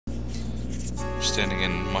standing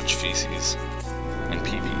in much feces and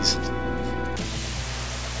peepees.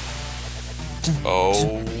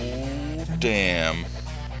 Oh, damn.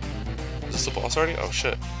 Is this the boss already? Oh,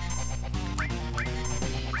 shit.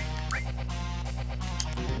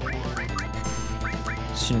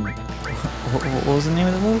 What was the name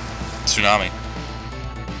of the move? Tsunami.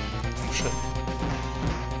 Oh, shit.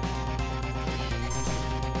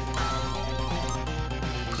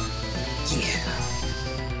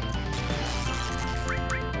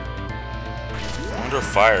 I wonder if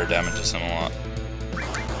fire damages him a lot.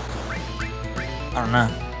 I don't know.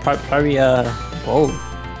 Probably, whoa.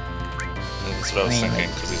 That's what I was thinking,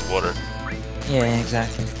 because he's water. Yeah,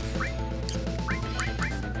 exactly.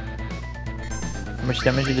 How much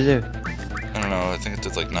damage did it do? I don't know, I think it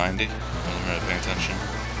did like 90. I wasn't really paying attention.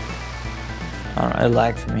 I don't know, it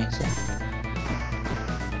lagged for me, so.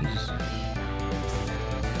 Jesus.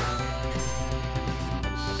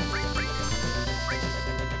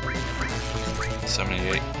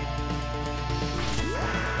 78.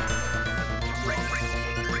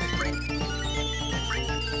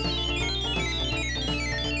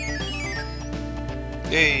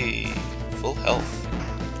 Yay! Full health.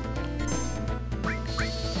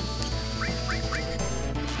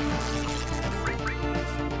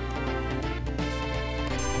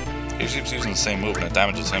 He keeps using the same move and it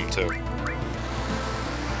damages him too.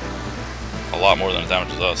 A lot more than it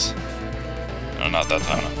damages us. No, not that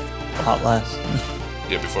time. A lot less.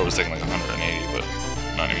 Yeah, before it was taking like 180, but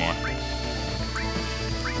not anymore.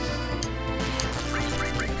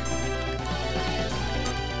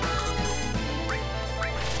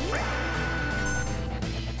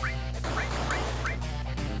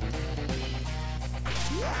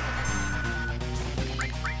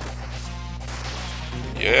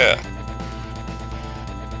 Yeah.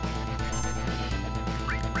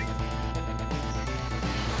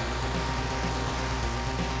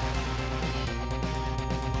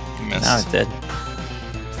 You missed. Now it's dead.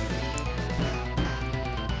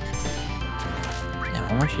 Yeah,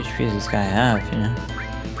 how much HP does this guy have, you know?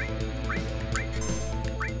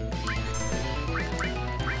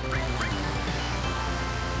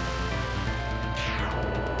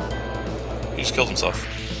 He just killed himself.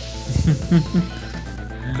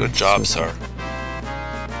 Good job, sir.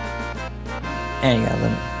 And you got a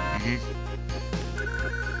limit.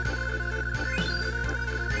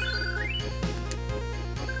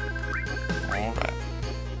 Alright.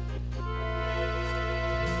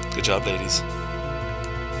 Good job, ladies.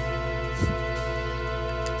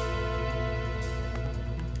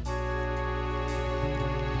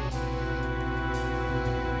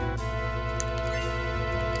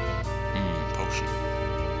 Potion.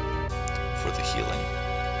 For the healing.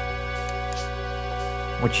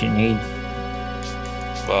 What you need.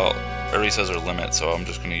 Well, it already says our limit, so I'm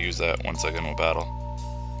just going to use that once I get into a battle.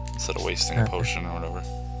 Instead of wasting a potion or whatever.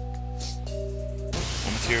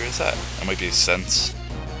 What materia is that? That might be a sense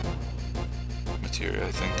materia,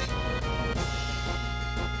 I think.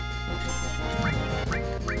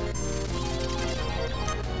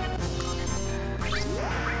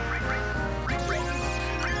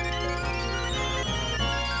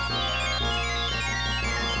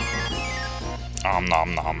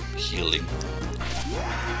 Nom nom. Healing.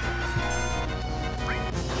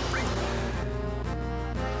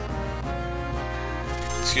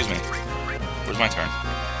 Excuse me. Where's my turn?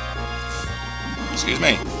 Excuse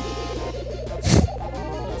me.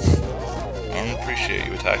 I don't appreciate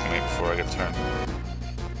you attacking me before I get a turn.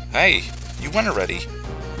 Hey! You went already.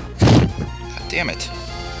 God damn it.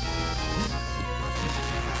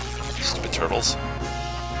 Stupid turtles.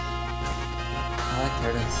 I like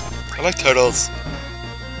turtles. I like turtles.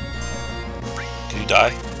 Can you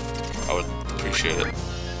die? I would appreciate it.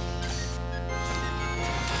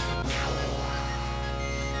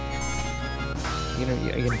 Are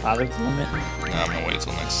you gonna bother with the limit? No, I'm gonna wait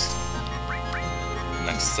till next, what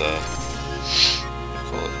do you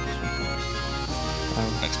call it?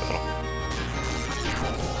 Next battle.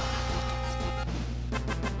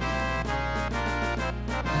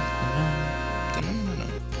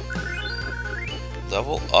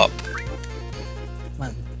 Level up.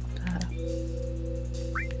 Well,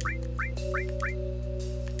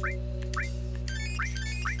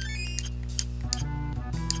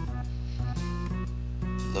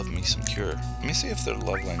 Love me some cure. Let me see if they're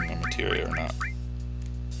leveling their materia or not.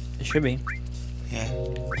 it should be. Yeah,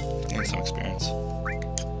 gain some experience.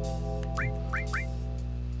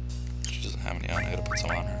 She doesn't have any on. I gotta put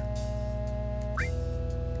some on her.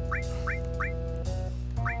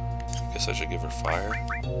 Guess I should give her fire.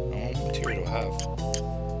 Oh, what materia do I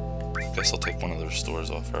have? Guess I'll take one of their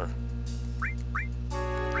stores off her.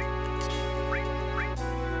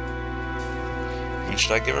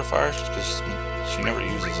 should I give her fire? Because she never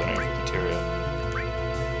uses any of her materia.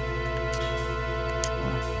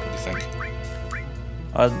 What do you think?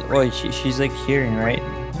 Well, she's like hearing, right?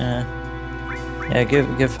 Yeah,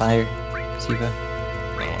 give fire, Siva. I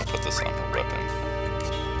don't want to put this on her weapon.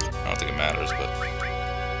 I don't think it matters, but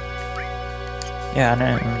Yeah, I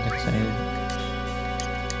don't think so either.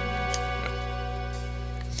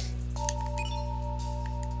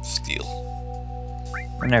 steel.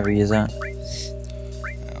 I'll never use that.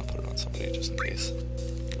 Yeah, I'll put it on somebody just in case.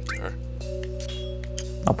 Give it to her.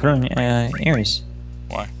 I'll put it on Ares.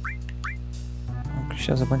 Why? She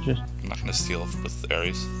has a bunch of. I'm not gonna steal with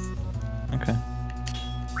Ares. Okay.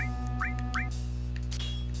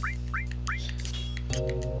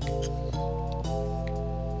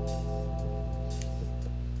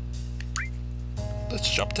 Let's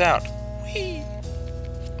jump down. Whee!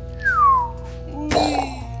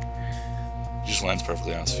 Whee! He just lands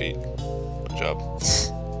perfectly on his feet. Good job.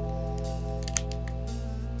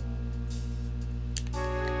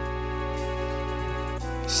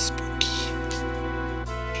 Spooky.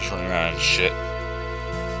 Just running around and shit.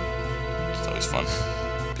 It's always fun.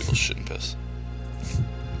 People shit and piss.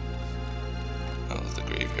 Oh, the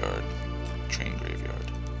graveyard. Train graveyard.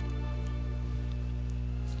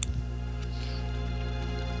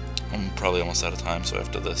 I'm probably almost out of time, so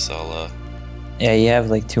after this I'll Yeah, you have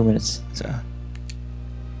like 2 minutes. So. yeah.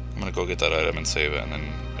 I'm gonna go get that item and save it, and then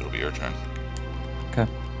it'll be your turn. Okay.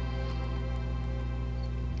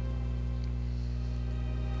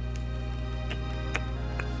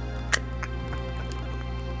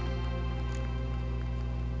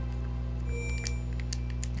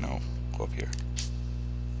 No, go up here.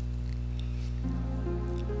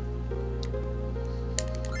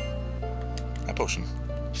 A potion.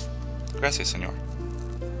 Gracias, senor.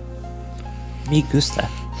 Me gusta.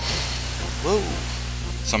 Whoa!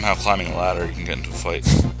 Somehow climbing a ladder, you can get into a fight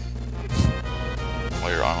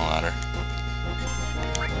while you're on a ladder.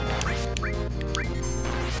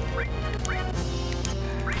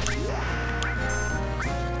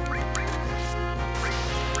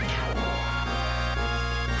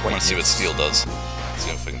 I want to see what steel does. See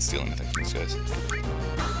if I can steal anything from these guys.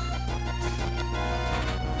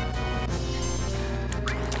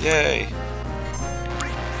 Yay!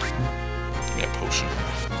 Give me a potion.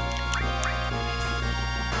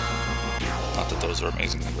 Not that those are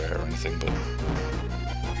amazingly rare or anything, but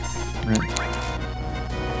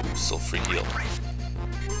still free heal.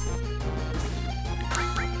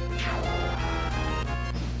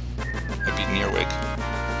 I'd be near wig.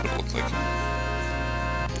 What it looked like.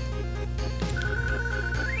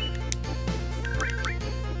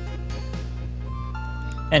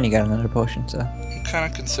 And you got another potion, so. I'm kind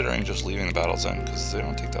of considering just leaving the battles in, because they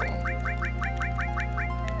don't take that long.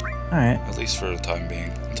 Alright. At least for the time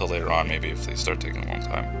being. Until later on, maybe, if they start taking a long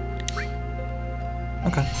time.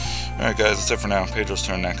 Okay. Alright guys, that's it for now. Pedro's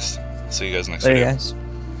turn next. See you guys next Later, video. guys.